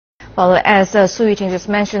Well, as Su Yuqing just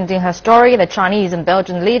mentioned in her story, the Chinese and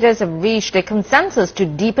Belgian leaders have reached a consensus to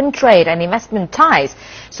deepen trade and investment ties.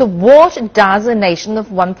 So what does a nation of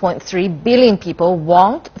 1.3 billion people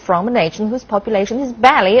want from a nation whose population is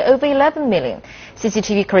barely over 11 million?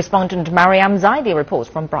 CCTV correspondent Mariam Zaidi reports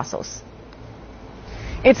from Brussels.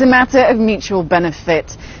 It's a matter of mutual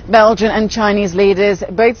benefit. Belgian and Chinese leaders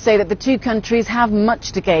both say that the two countries have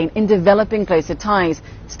much to gain in developing closer ties,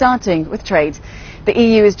 starting with trade. The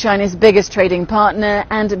EU is China's biggest trading partner,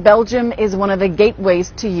 and Belgium is one of the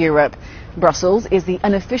gateways to Europe. Brussels is the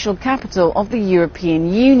unofficial capital of the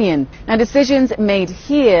European Union. Now, decisions made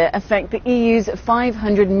here affect the EU's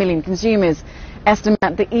 500 million consumers. Estimate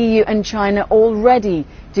that the EU and China already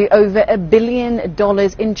do over $1 billion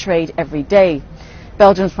in trade every day.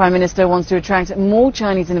 Belgium's Prime Minister wants to attract more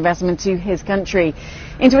Chinese investment to his country.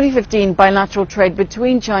 In 2015, bilateral trade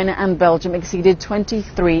between China and Belgium exceeded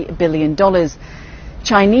 $23 billion.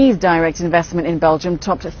 Chinese direct investment in Belgium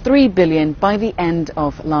topped $3 billion by the end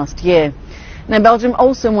of last year. Now, Belgium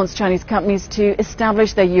also wants Chinese companies to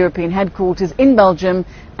establish their European headquarters in Belgium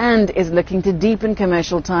and is looking to deepen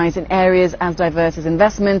commercial ties in areas as diverse as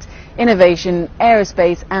investment, innovation,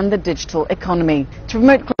 aerospace and the digital economy. To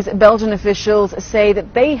promote close, Belgian officials say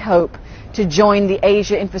that they hope to join the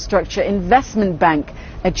Asia Infrastructure Investment Bank,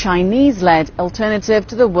 a Chinese-led alternative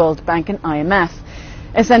to the World Bank and IMF,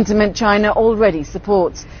 a sentiment China already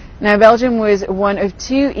supports. Now, Belgium was one of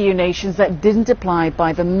two EU nations that didn't apply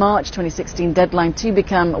by the March 2016 deadline to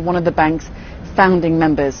become one of the bank's founding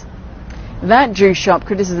members. That drew sharp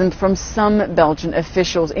criticism from some Belgian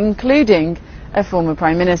officials, including a former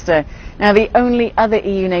Prime Minister. Now, the only other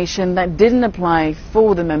EU nation that didn't apply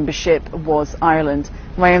for the membership was Ireland.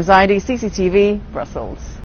 Mariam Zaidi, CCTV, Brussels.